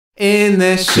In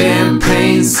that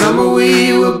champagne summer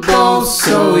we were both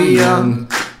so young.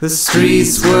 The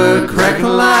streets were cracking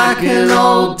like an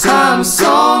old time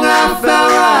song. I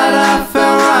felt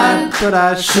right, but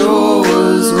I sure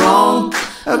was wrong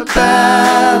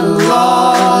about a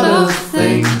lot of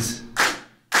things.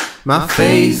 My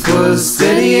faith was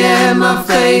steady and my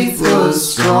faith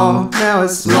was strong. Now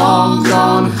it's long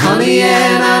gone, honey,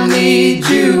 and I need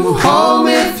you home.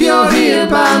 If you're here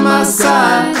by my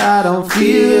side, I don't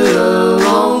feel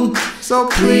alone. So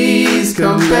please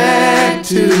come back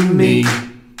to me.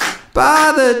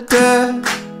 By the dirt,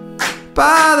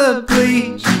 by the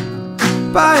bleach,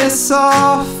 by a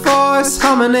soft voice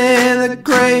humming in the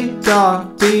great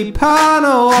dark deep. I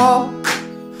know all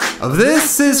of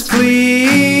this is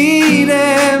fleeting,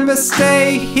 but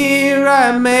stay here,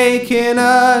 I'm making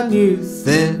a new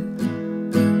thing.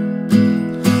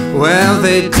 Well,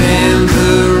 they dammed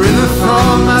the river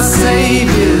from my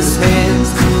Savior's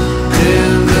hands,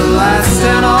 dimmed the lights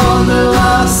down on the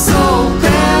lost soul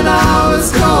band. I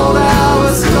was gold, I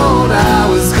was gold, I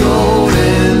was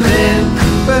golden then,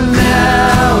 but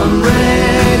now I'm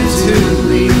ready to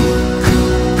leave.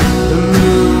 The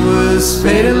moon was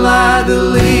fading like the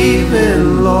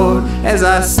leaving, Lord, as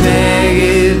I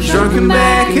staggered drunken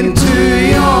back into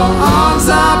your arms.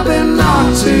 I've been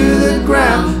knocked to the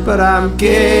ground, but I'm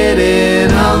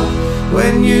getting up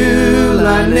when you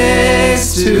lie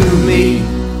next to me.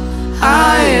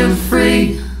 I am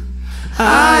free,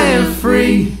 I am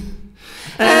free,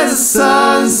 as a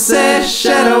sunset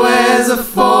shadow, as a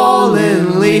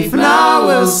falling leaf. And I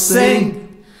will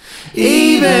sing,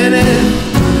 even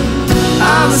if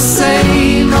I'm the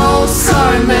same old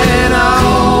sorry man I've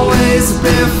always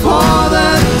been. For the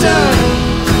dirt,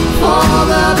 for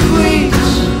the bleach,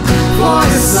 for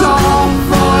your soft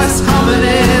voice humming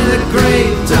in the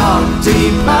great dark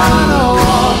deep. I know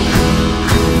all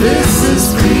this is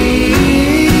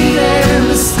freedom,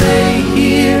 to stay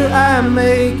here, I'm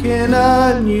making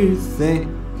a new thing.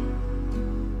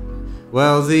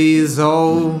 Well, these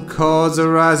old chords are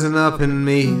rising up in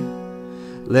me.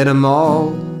 Let them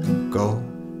all go,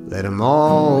 let them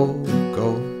all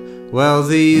go. Well,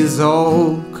 these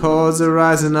old chords are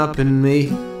rising up in me.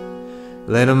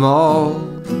 Let them all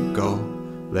go,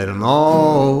 let them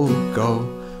all go.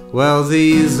 Well,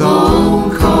 these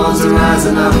old chords are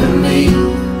rising up in me.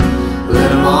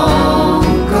 Let them all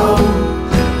go,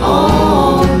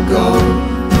 all go.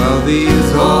 Well,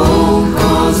 these old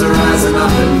chords are rising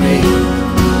up in me.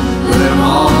 Let them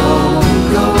all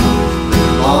go,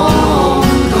 all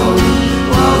go.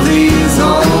 Well, these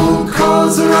old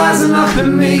chords are rising up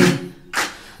in me.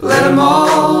 Let them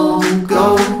all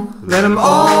go, let them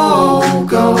all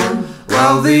go.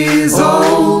 Well, these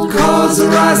old chords are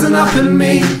rising up in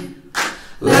me.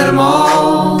 Let them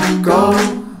all go,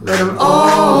 let them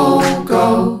all